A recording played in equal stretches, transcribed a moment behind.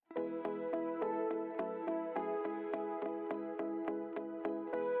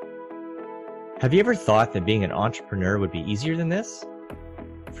Have you ever thought that being an entrepreneur would be easier than this?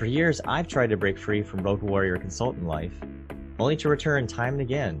 For years, I've tried to break free from road warrior consultant life, only to return time and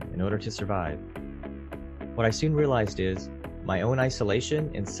again in order to survive. What I soon realized is my own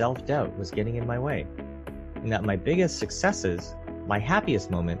isolation and self-doubt was getting in my way, and that my biggest successes, my happiest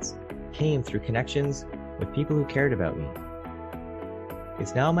moments, came through connections with people who cared about me.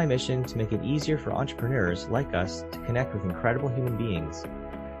 It's now my mission to make it easier for entrepreneurs like us to connect with incredible human beings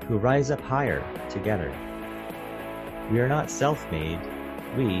who rise up higher together. We are not self-made,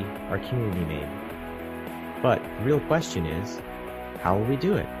 we are community-made. But the real question is, how will we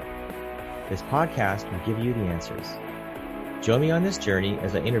do it? This podcast will give you the answers. Join me on this journey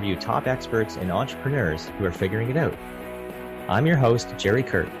as I interview top experts and entrepreneurs who are figuring it out. I'm your host, Jerry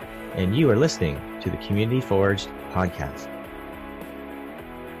Kirk, and you are listening to the Community Forged podcast.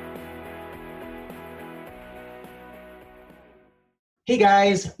 Hey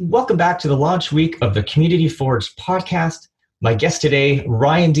guys, welcome back to the launch week of the Community Forged podcast. My guest today,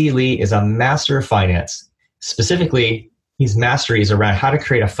 Ryan D. Lee, is a master of finance. Specifically, his mastery is around how to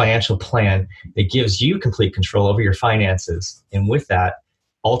create a financial plan that gives you complete control over your finances, and with that,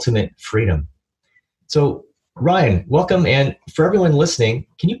 ultimate freedom. So, Ryan, welcome. And for everyone listening,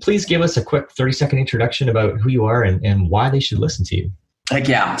 can you please give us a quick 30-second introduction about who you are and why they should listen to you? Heck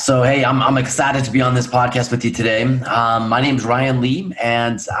yeah. So, hey, I'm excited to be on this podcast with you today. My name is Ryan Lee,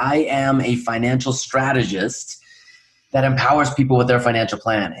 and I am a financial strategist that empowers people with their financial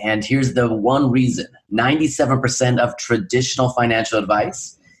plan. And here's the one reason: 97% of traditional financial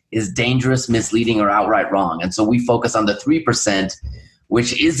advice is dangerous, misleading, or outright wrong. And so we focus on the 3%,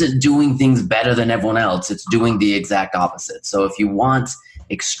 which isn't doing things better than everyone else. It's doing the exact opposite. So if you want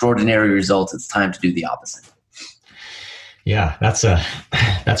extraordinary results, it's time to do the opposite. Yeah, that's a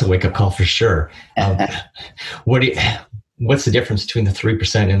wake-up call for sure. What's the difference between the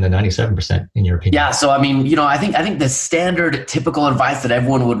 3% and the 97% in your opinion? Yeah, so I mean, I think the standard typical advice that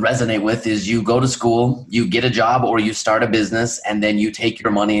everyone would resonate with is you go to school, you get a job, or you start a business, and then you take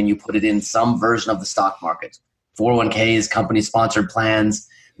your money and you put it in some version of the stock market. 401ks, company-sponsored plans,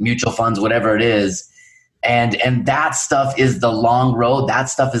 mutual funds, whatever it is. And that stuff is the long road. That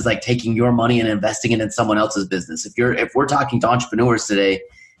stuff is like taking your money and investing it in someone else's business. If we're talking to entrepreneurs today,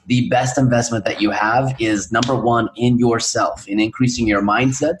 the best investment that you have is number one, in yourself, in increasing your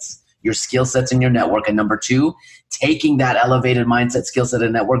mindsets, your skill sets, and your network. And number two, taking that elevated mindset, skill set,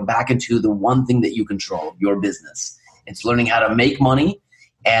 and network back into the one thing that you control, your business. It's learning how to make money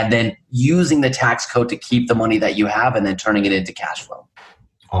and then using the tax code to keep the money that you have and then turning it into cash flow.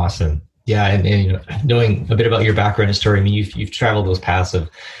 Awesome. Yeah, and knowing a bit about your background and story, I mean, you've traveled those paths of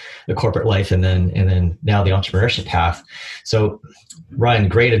the corporate life and then now the entrepreneurship path. So, Ryan,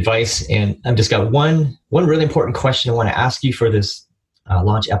 great advice. And I've just got one really important question I want to ask you for this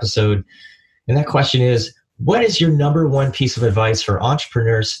launch episode. And that question is, what is your number one piece of advice for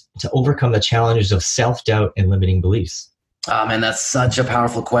entrepreneurs to overcome the challenges of self-doubt and limiting beliefs? Oh, man, that's such a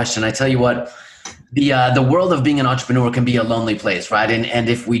powerful question. I tell you what, the world of being an entrepreneur can be a lonely place, right? And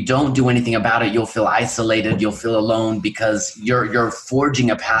if we don't do anything about it, you'll feel isolated, you'll feel alone because you're forging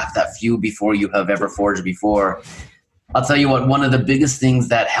a path that few before you have ever forged before. I'll tell you what, one of the biggest things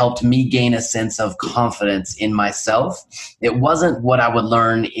that helped me gain a sense of confidence in myself, it wasn't what I would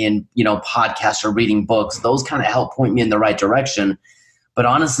learn in, podcasts or reading books. Those kind of helped point me in the right direction. But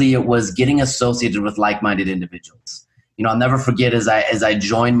honestly, it was getting associated with like-minded individuals. I'll never forget as I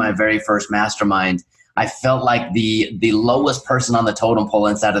joined my very first mastermind, I felt like the lowest person on the totem pole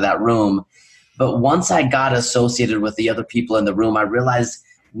inside of that room. But once I got associated with the other people in the room, I realized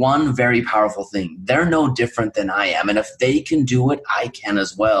one very powerful thing. They're no different than I am. And if they can do it, I can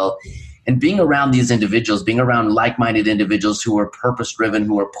as well. And being around these individuals, being around like-minded individuals who are purpose-driven,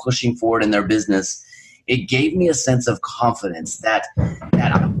 who are pushing forward in their business, it gave me a sense of confidence that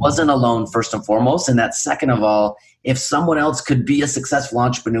I wasn't alone, first and foremost. And that second of all, if someone else could be a successful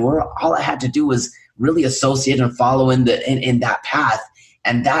entrepreneur, all I had to do was really associate and follow in that path.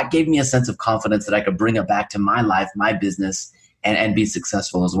 And that gave me a sense of confidence that I could bring it back to my life, my business, and be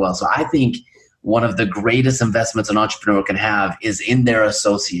successful as well. So I think one of the greatest investments an entrepreneur can have is in their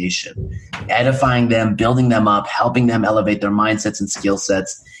association, edifying them, building them up, helping them elevate their mindsets and skill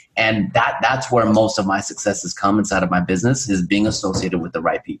sets. And that's where most of my successes come inside of my business, is being associated with the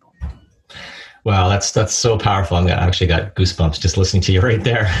right people. Wow, that's so powerful. I actually got goosebumps just listening to you right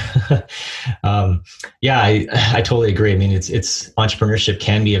there. Yeah, I totally agree. I mean, it's entrepreneurship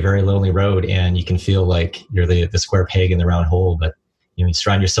can be a very lonely road, and you can feel like you're the square peg in the round hole. But you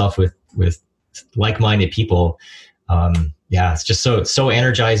surround yourself with like-minded people. Yeah, it's just so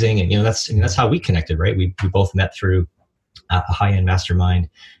energizing, and that's how we connected, right? We both met through a high-end mastermind,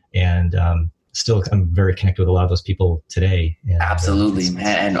 and I'm very connected with a lot of those people today. And, Absolutely.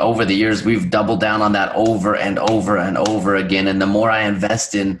 And over the years, we've doubled down on that over and over and over again. And the more I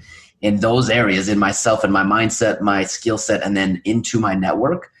invest in those areas, in myself and my mindset, my skill set, and then into my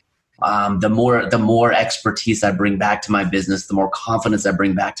network, the more expertise I bring back to my business, the more confidence I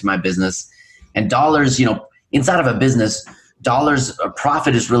bring back to my business. And dollars, inside of a business,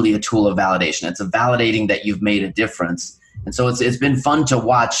 profit is really a tool of validation. It's a validating that you've made a difference. And so it's been fun to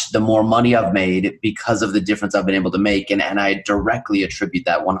watch the more money I've made because of the difference I've been able to make. And I directly attribute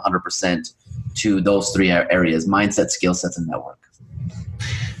that 100% to those three areas: mindset, skill sets, and network.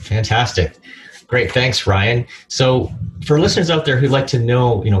 Fantastic. Great. Thanks, Ryan. So for listeners out there who'd like to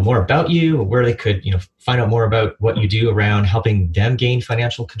know, more about you, where they could, find out more about what you do around helping them gain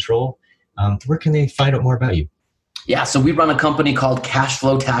financial control, where can they find out more about you? Yeah. So we run a company called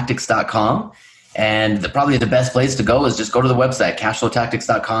cashflowtactics.com. And probably the best place to go is just go to the website,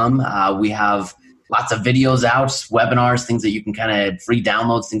 cashflowtactics.com. We have lots of videos out, webinars, things that you can kind of free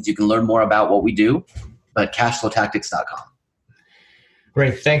downloads, things you can learn more about what we do, but cashflowtactics.com.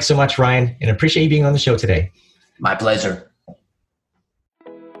 Great. Thanks so much, Ryan, and appreciate you being on the show today. My pleasure.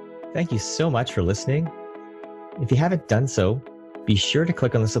 Thank you so much for listening. If you haven't done so, be sure to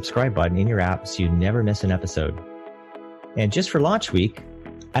click on the subscribe button in your app so you never miss an episode. And just for launch week,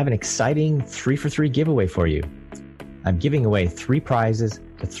 I have an exciting 3-for-3 giveaway for you. I'm giving away 3 prizes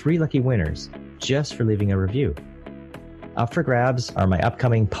to 3 lucky winners just for leaving a review. Up for grabs are my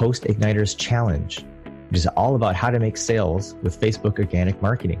upcoming Post Igniters Challenge, which is all about how to make sales with Facebook organic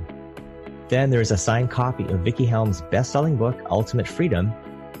marketing. Then there's a signed copy of Vicky Helm's best-selling book, Ultimate Freedom.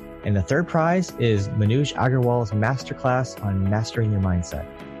 And the third prize is Manoj Agarwal's masterclass on mastering your mindset.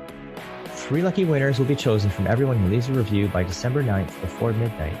 3 lucky winners will be chosen from everyone who leaves a review by December 9th before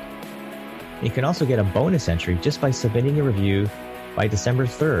midnight. You can also get a bonus entry just by submitting a review by December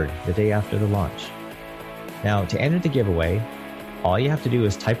 3rd, the day after the launch. Now, to enter the giveaway, all you have to do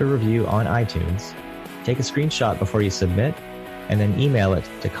is type a review on iTunes, take a screenshot before you submit, and then email it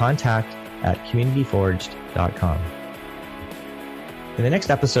to contact@communityforged.com. In the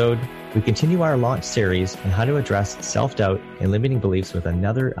next episode, we continue our launch series on how to address self-doubt and limiting beliefs with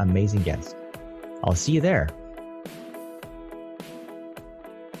another amazing guest. I'll see you there.